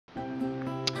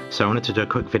So I wanted to do a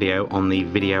quick video on the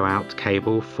video out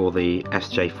cable for the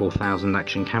SJ4000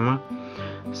 action camera.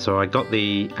 So I got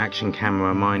the action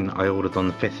camera, mine I ordered on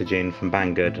the 5th of June from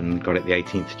Banggood and got it the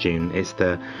 18th of June. It's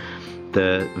the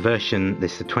version,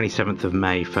 this is the 27th of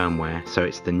May firmware, so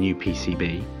it's the new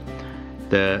PCB.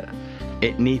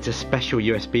 It needs a special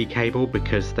USB cable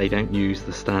because they don't use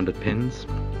the standard pins,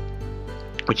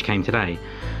 which came today.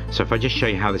 So if I just show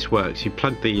you how this works, you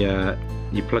plug the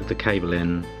cable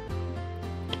in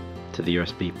to the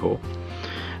USB port,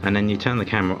 and then you turn the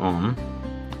camera on,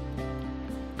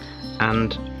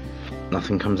 and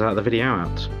nothing comes out of the video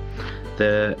out.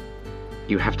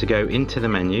 You have to go into the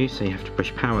menu, so you have to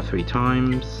push power 3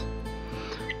 times.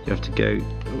 You have to go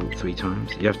 3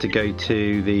 times. You have to go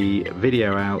to the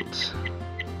video out,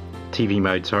 TV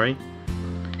mode, sorry.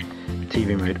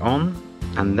 TV mode on,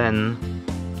 and then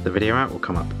the video out will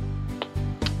come up.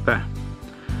 There.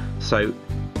 So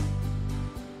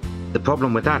the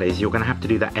problem with that is you're going to have to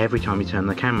do that every time you turn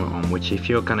the camera on, which if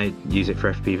you're going to use it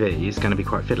for FPV is going to be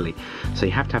quite fiddly. So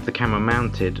you have to have the camera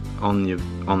mounted on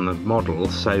the model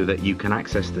so that you can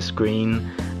access the screen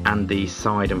and the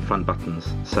side and front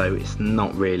buttons. So it's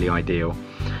not really ideal,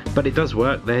 but it does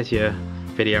work. There's your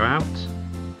video out,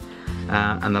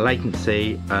 and the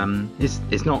latency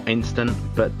is not instant,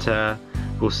 but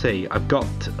we'll see. I've got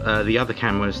the other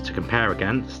cameras to compare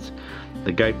against: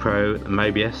 the GoPro, the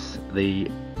Mobius, the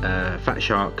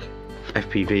Fatshark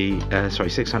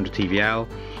FPV, 600 TVL,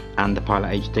 and the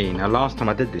PilotHD. Now last time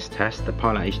I did this test, the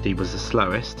PilotHD was the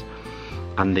slowest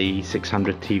and the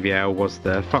 600 TVL was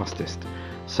the fastest.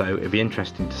 So it'd be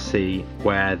interesting to see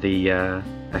where the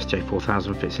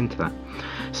SJ4000 fits into that.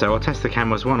 So I'll test the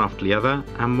cameras one after the other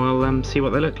and we'll see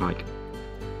what they look like.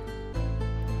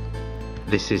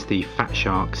 This is the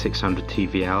Fatshark 600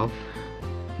 TVL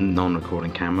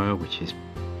non-recording camera, which is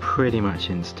pretty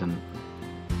much instant.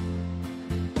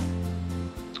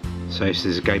 So this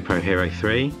is a Gopro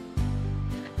Hero3.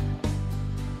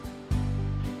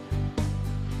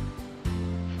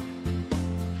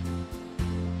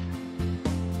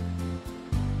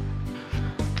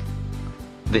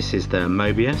 This is the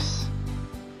Mobius.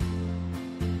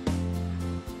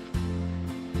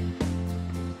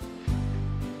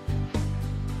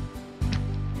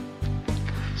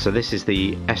 So this is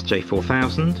the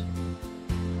SJ4000.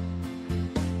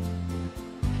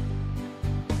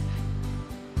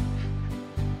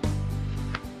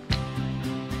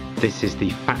 This is the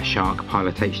Fatshark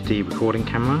PilotHD recording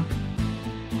camera.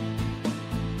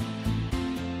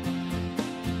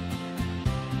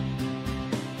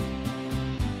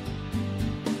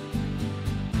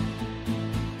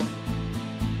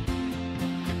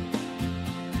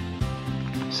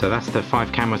 So that's the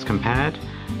 5 cameras compared.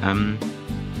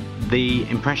 The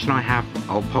impression I have,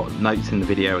 I'll put notes in the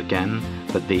video again,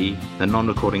 but the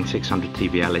non-recording 600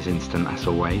 TVL is instant as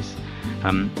always.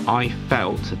 I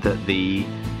felt that the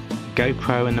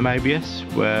GoPro and the Mobius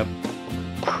were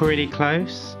pretty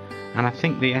close, and I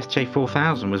think the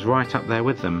SJ4000 was right up there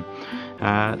with them.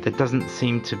 There doesn't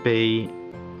seem to be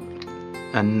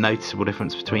a noticeable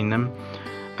difference between them.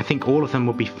 I think all of them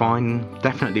would be fine.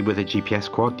 Definitely with a GPS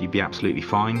quad you'd be absolutely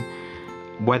fine.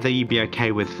 Whether you'd be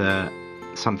okay with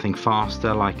something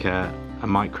faster like a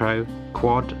micro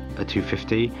quad, a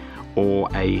 250, or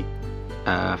a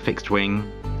fixed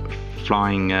wing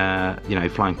flying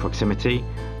flying proximity,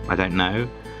 I don't know,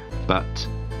 but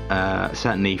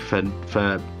certainly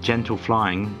for gentle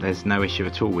flying there's no issue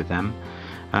at all with them.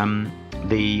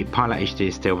 The PilotHD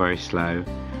is still very slow.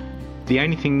 The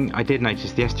only thing I did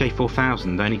notice, the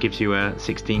SJ4000 only gives you a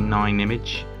 16:9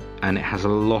 image and it has a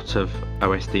lot of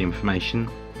OSD information.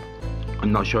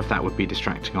 I'm not sure if that would be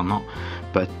distracting or not,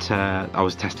 but I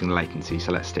was testing the latency,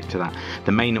 so let's stick to that.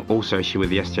 The main also issue with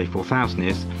the SJ4000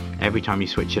 is every time you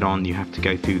switch it on you have to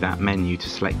go through that menu to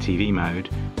select TV mode,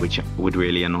 which would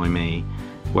really annoy me,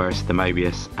 whereas the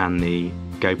Mobius and the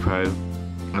GoPro,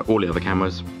 all the other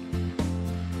cameras,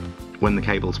 when the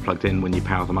cable's plugged in, when you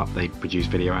power them up, they produce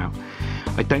video out.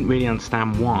 I don't really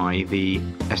understand why the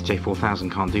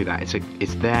SJ4000 can't do that.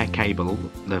 It's their cable,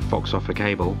 the Foxhopper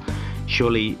cable.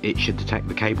 Surely it should detect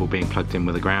the cable being plugged in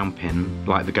with a ground pin,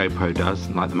 like the GoPro does,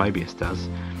 and like the Mobius does.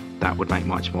 That would make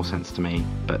much more sense to me,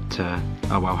 but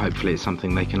oh well, hopefully it's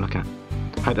something they can look at.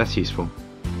 Hope that's useful.